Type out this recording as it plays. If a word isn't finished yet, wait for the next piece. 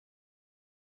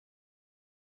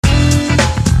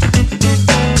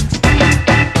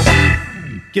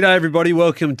G'day, everybody.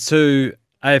 Welcome to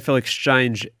AFL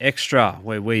Exchange Extra,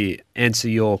 where we answer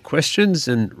your questions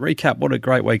and recap what a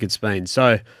great week it's been.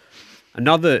 So,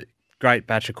 another great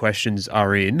batch of questions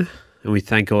are in, and we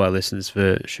thank all our listeners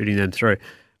for shooting them through.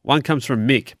 One comes from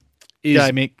Mick.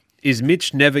 G'day, Mick. Is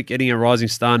Mitch never getting a Rising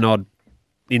Star nod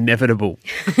inevitable?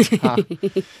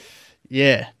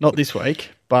 Yeah, not this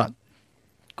week, but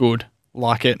good.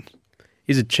 Like it.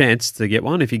 Here's a chance to get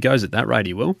one. If he goes at that rate,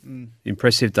 he will.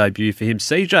 Impressive debut for him.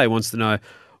 CJ wants to know,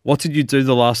 what did you do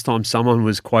the last time someone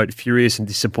was, quote, furious and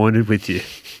disappointed with you?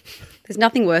 There's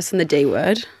nothing worse than the D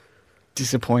word.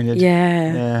 Disappointed.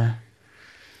 Yeah. Yeah.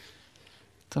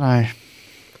 Don't know.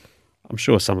 I'm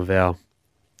sure some of our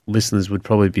listeners would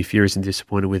probably be furious and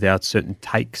disappointed with our certain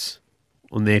takes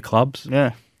on their clubs,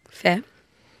 Yeah. Fair.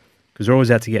 because they're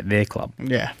always out to get their club.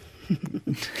 Yeah.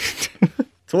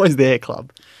 It's always their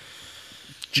club.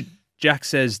 Jack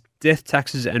says, death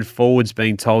taxes and forwards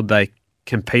being told they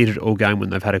competed all game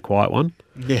when they've had a quiet one.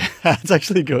 Yeah, that's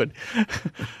actually good.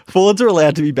 Forwards are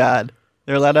allowed to be bad.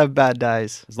 They're allowed to have bad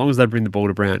days. As long as they bring the ball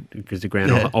to ground,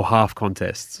 Yeah. or half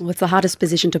contests. What's the hardest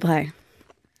position to play?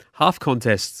 Half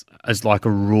contests as like a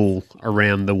rule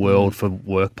around the world for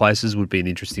workplaces would be an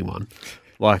interesting one.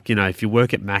 Like, you know, if you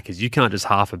work at Macca's, you can't just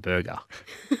half a burger.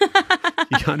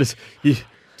 You can't just... Do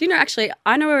you know, actually,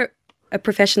 I know a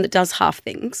profession that does half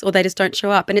things, or they just don't show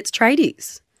up, and it's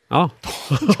tradies. Oh,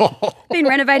 Been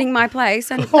renovating my place,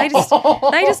 and they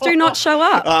just do not show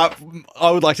up.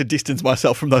 I would like to distance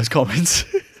myself from those comments.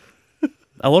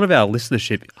 a lot of our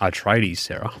listenership are tradies,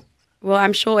 Sarah. Well,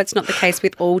 I'm sure it's not the case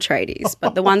with all tradies,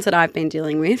 but the ones that I've been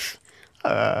dealing with,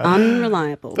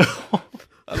 unreliable.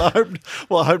 And I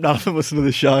hope none of them listen to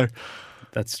the show.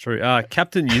 That's true.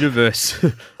 Captain Universe,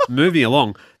 moving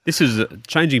along. This is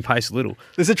changing pace a little.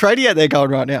 There's a tradie out there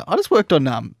going right now. I just worked on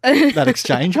that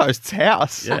exchange host's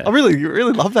house. Yeah. I really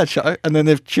love that show. And then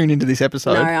they've tuned into this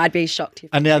episode. No, I'd be shocked if.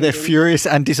 And now they're furious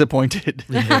and disappointed.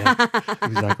 Yeah,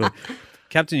 exactly.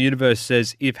 Captain Universe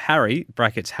says, if Harry,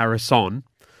 brackets Harrison,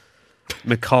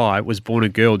 Mackay was born a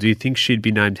girl, do you think she'd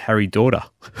be named Harry Daughter?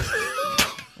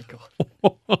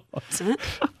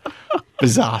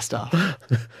 Bizarre stuff.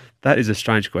 That is a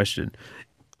strange question.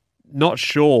 Not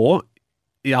sure.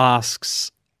 He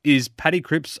asks, is Paddy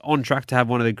Cripps on track to have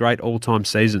one of the great all-time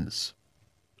seasons?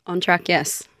 On track,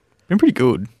 yes. Been pretty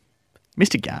good.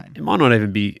 Missed a game. It might not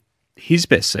even be his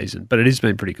best season, but it has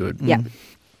been pretty good. Yeah.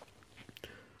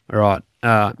 All right.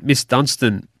 Miss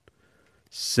Dunstan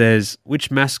says, which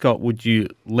mascot would you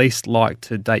least like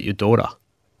to date your daughter?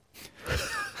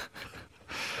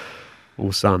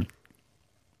 Or son?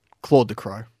 Claude the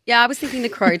Crow. Yeah, I was thinking the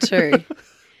Crow too.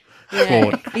 Yeah.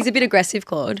 Claude. He's a bit aggressive,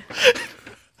 Claude.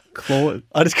 Claude.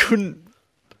 I just couldn't.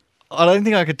 I don't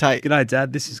think I could take. G'day,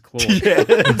 Dad. This is Claude. Yeah.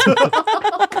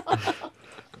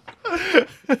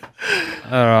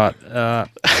 All right.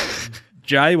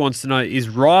 Jay wants to know, is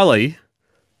Riley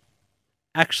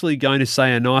actually going to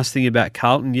say a nice thing about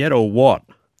Carlton yet or what?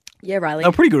 Yeah, Riley. They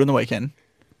were pretty good on the weekend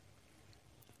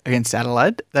against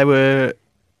Adelaide. They were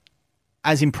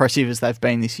as impressive as they've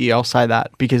been this year. I'll say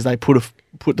that because they put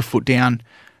the foot down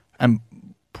and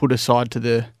put aside to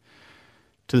the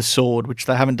sword, which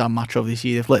they haven't done much of this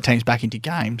year. They've let teams back into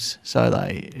games, so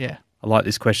I like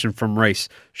this question from Reese.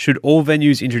 Should all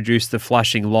venues introduce the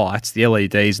flashing lights, the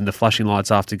LEDs, and the flashing lights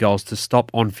after goals to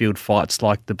stop on-field fights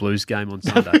like the Blues game on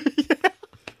Sunday?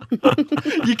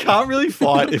 you can't really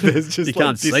fight if there's just You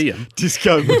can't see 'em.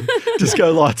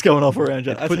 disco lights going off around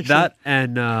you. Put that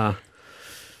and and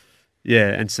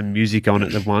some music on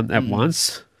it at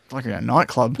once. like a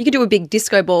nightclub. You could do a big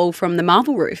disco ball from the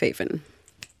Marvel roof even.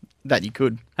 That you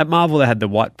could. At Marvel, they had the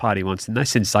white party once, and they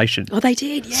sensation. Oh, they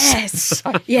did. Yes.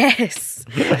 Yes.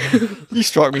 You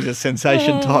strike me as a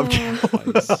sensation type guy.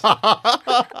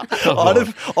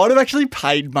 I'd have actually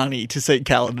paid money to see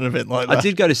Cal at an event like that. I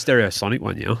did go to Stereosonic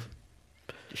one year.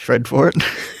 Shred for it.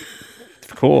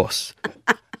 Of course.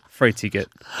 Free ticket.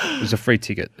 It was a free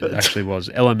ticket. It actually was.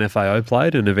 LMFAO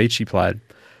played and Avicii played.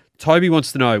 Toby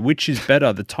wants to know, which is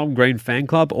better, the Tom Green fan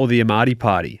club or the Amati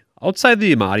party? I would say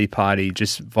the Amati party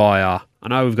just via, I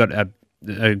know we've got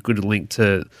a good link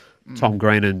to Tom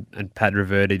Green and Pat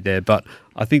Reverdy there, but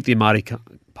I think the Amati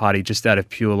party just out of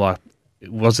pure, like,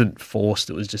 it wasn't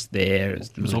forced, it was just there. It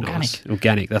was really organic. Nice.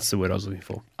 Organic, that's the word I was looking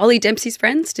for. Ollie Dempsey's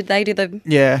friends, did they do the...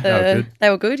 Yeah. They were good. They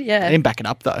were good, yeah. I didn't back it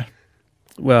up though.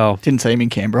 Well, Didn't see him in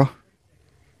Canberra.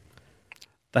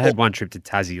 they had one trip to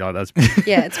Tassie. Like, that's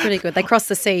Yeah, it's pretty good. They crossed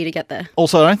the sea to get there.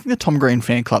 Also, I don't think the Tom Green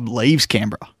fan club leaves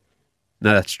Canberra.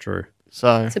 No, that's true.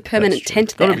 So It's a permanent That's true.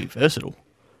 tent got there. to be versatile.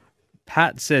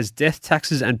 Pat says death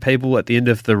taxes and people at the end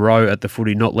of the row at the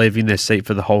footy not leaving their seat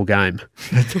for the whole game.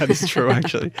 That is true,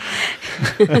 actually.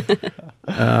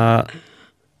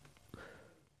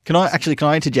 Can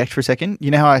I interject for a second? You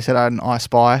know how I said I had an I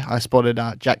Spy? I spotted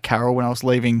Jack Carroll when I was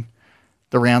leaving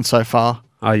the round so far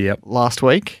Oh, yep. last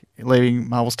week, leaving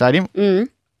Marvel Stadium. Mm.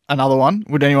 Another one.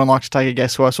 Would anyone like to take a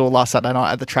guess who I saw last Saturday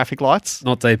night at the traffic lights?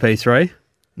 Not DP3.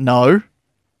 No.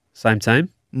 Same team.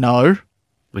 No.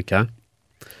 Okay.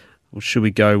 Well, should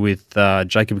we go with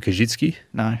Jacob Kajitsky?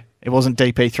 No. It wasn't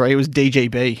DP3. It was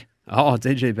DGB. Oh,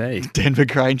 DGB. Denver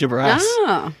Granger Brass.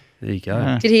 Ah. There you go.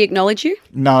 Yeah. Did he acknowledge you?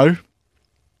 No.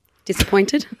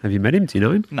 Disappointed? Have you met him? Do you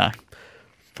know him? No.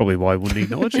 Probably why he wouldn't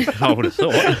acknowledge you. I would have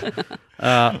thought.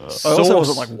 I also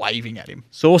wasn't like waving at him.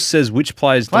 Source says which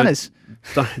players Planners.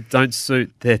 don't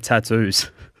suit their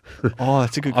tattoos. Oh,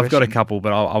 that's a good question. I've got a couple,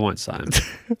 but I won't say them.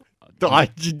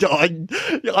 I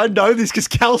know this because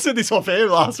Cal said this off air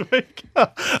last week,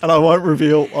 and I won't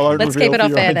reveal. Let's keep it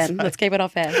off air then. Let's keep it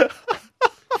off air.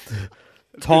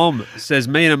 Tom says,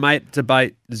 me and a mate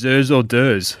debate Zers or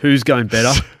Durs. Who's going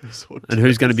better and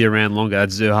who's going to be around longer?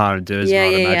 It's Zerha and Durs,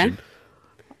 I'd imagine.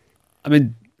 I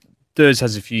mean, Durs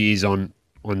has a few years on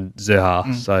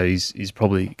Zerha, so he's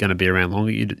probably going to be around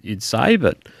longer, you'd say,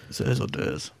 but... Zers or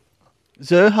Durs?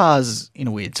 Zerha's in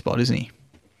a weird spot, isn't he?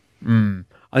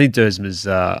 I think Dursman's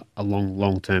a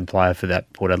long-term player for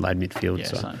that Port Adelaide midfield. Yeah,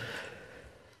 so. same.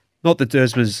 Not the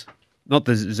Dursman's... Not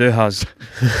the Zerha's...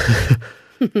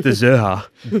 The Zerha.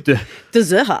 The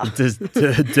Zerha.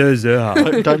 The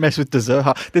Zerha. Don't mess with the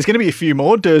Zerha. There's going to be a few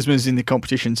more Dursmans in the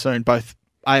competition soon, both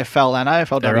AFL and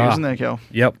AFLW, isn't there, Kel?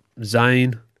 Yep.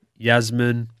 Zane,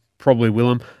 Yasmin, probably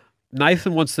Willem.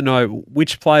 Nathan wants to know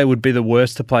which player would be the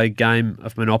worst to play a game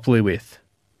of Monopoly with.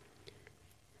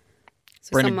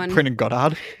 So Brendan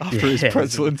Goddard after his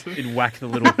pretzel. He'd whack the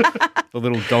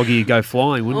little doggy go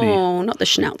flying, wouldn't he? Oh, not the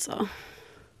Schnauzer.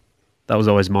 That was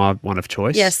always my one of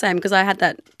choice. Yeah, same, because I had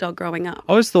that dog growing up.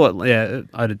 I always thought, I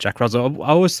had a Jack Russell. I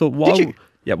always thought, why? Did you?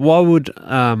 Yeah, why would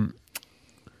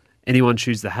anyone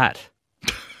choose the hat?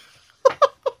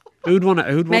 Who would want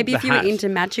Maybe the if you hat? were into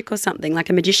magic or something, like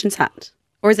a magician's hat.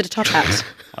 Or is it a top hat?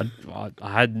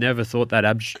 I had never thought that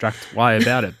abstract way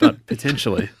about it, but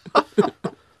potentially.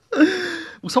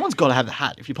 Well, someone's got to have the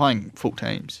hat if you're playing full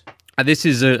teams. This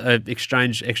is a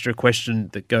exchange extra question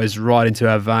that goes right into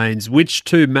our veins. Which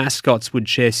two mascots would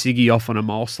chair Siggy off on a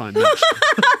milestone match?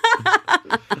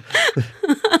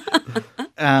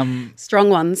 Strong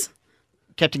ones.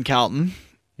 Captain Carlton,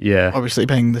 Yeah. obviously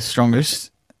being the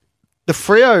strongest. The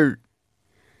Freo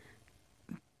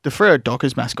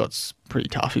Dockers mascot's pretty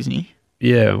tough, isn't he?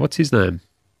 Yeah. What's his name?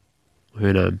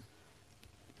 Her name?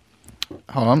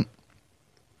 Hold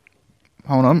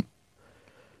on.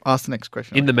 Ask the next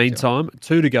question. In the meantime,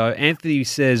 2 to go. Anthony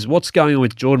says, what's going on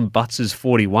with Jordan Butts'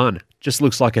 41? Just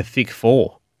looks like a thick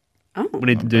 4. Oh. We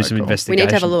need to do some cool. investigation We need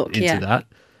to have a look, into yeah. that.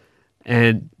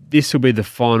 And this will be the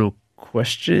final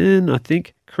question, I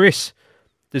think. Chris,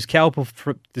 does Cal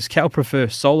prefer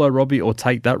solo Robbie or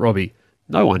take that Robbie?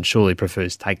 No one surely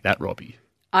prefers take that Robbie.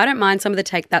 I don't mind some of the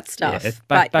take that stuff. Yeah, it's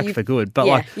back for good.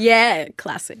 But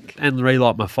classic. and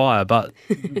Relight My Fire, but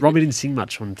Robbie didn't sing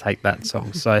much on Take That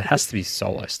song, so it has to be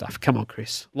solo stuff. Come on,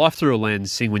 Chris. Life Through a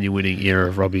Lens, Sing When You're Winning era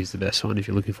of Robbie is the best one if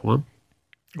you're looking for one.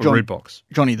 Or Rude Box.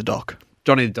 Johnny the Doc.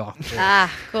 Johnny the Doc.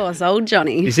 Of course, old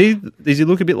Johnny. Does he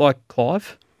look a bit like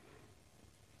Clive?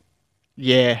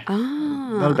 Yeah.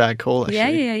 Ah. Not a bad call,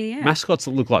 actually. Yeah. Mascots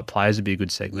that look like players would be a good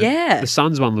segment. Yeah. The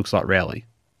Suns one looks like Rowley.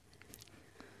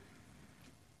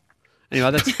 Anyway,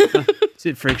 that's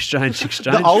it for exchange.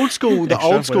 The old school whatever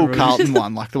it is. Carlton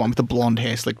one, like the one with the blonde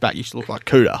hair slicked back, used to look like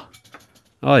Cooter.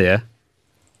 Oh, yeah.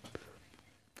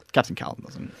 Captain Carlton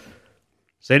doesn't.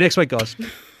 See you next week, guys.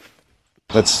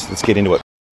 Let's get into it.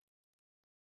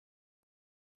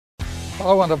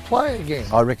 I want to play again.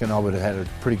 I reckon I would have had a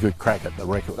pretty good crack at the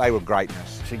record. They were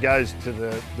greatness. She goes to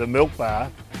the milk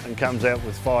bar and comes out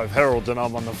with 5 heralds and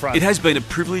I'm on the front. It has been a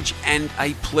privilege and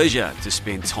a pleasure to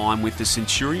spend time with the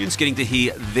Centurions, getting to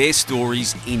hear their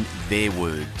stories in their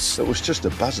words. It was just a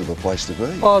buzz of a place to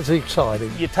be. Oh, it's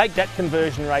exciting. You take that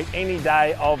conversion rate any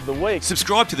day of the week.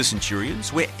 Subscribe to the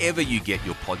Centurions wherever you get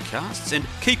your podcasts and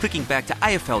keep clicking back to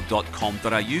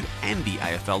afl.com.au and the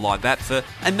AFL Live app for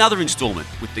another instalment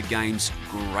with the game's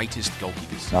greatest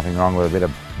goalkeepers. Nothing wrong with a bit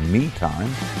of me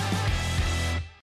time.